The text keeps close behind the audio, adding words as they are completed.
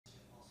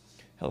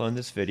Hello, in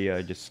this video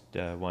I just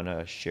want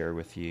to share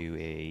with you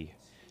a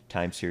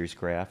time series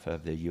graph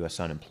of the U.S.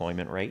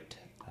 unemployment rate.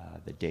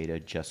 The data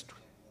just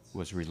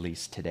was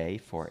released today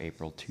for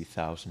April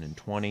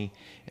 2020,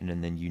 and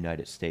in the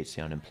United States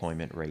the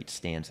unemployment rate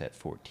stands at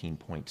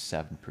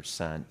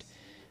 14.7%,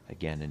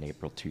 again in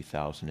April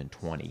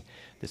 2020.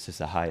 This is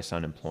the highest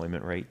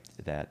unemployment rate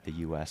that the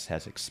U.S.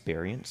 has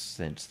experienced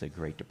since the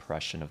Great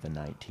Depression of the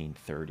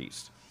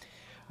 1930s.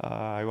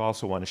 I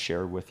also want to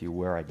share with you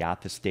where I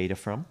got this data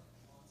from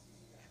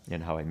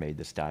and how I made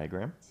this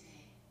diagram.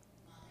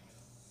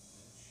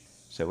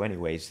 So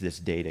anyways, this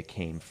data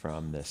came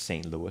from the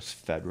St. Louis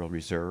Federal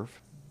Reserve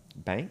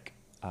Bank,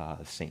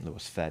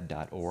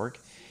 stlouisfed.org,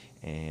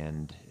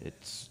 and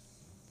it's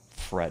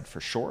FRED for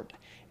short.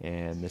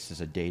 And this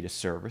is a data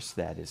service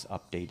that is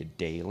updated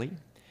daily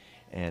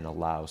and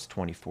allows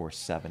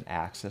 24/7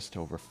 access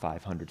to over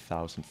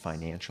 500,000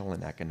 financial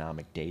and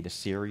economic data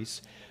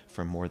series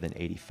from more than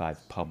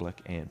 85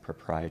 public and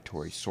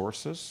proprietary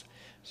sources.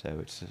 So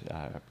it's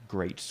a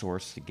great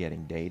source to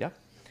getting data.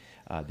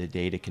 The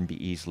data can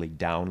be easily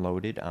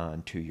downloaded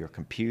onto your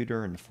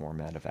computer in the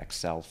format of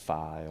Excel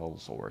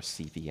files or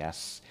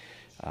CVS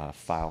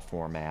file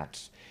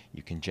formats.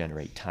 You can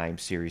generate time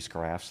series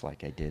graphs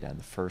like I did on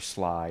the first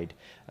slide.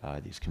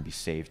 These can be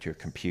saved to your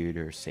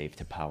computer, saved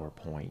to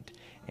PowerPoint,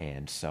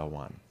 and so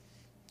on.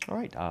 All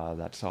right,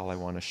 that's all I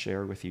want to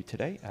share with you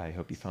today. I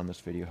hope you found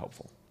this video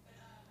helpful.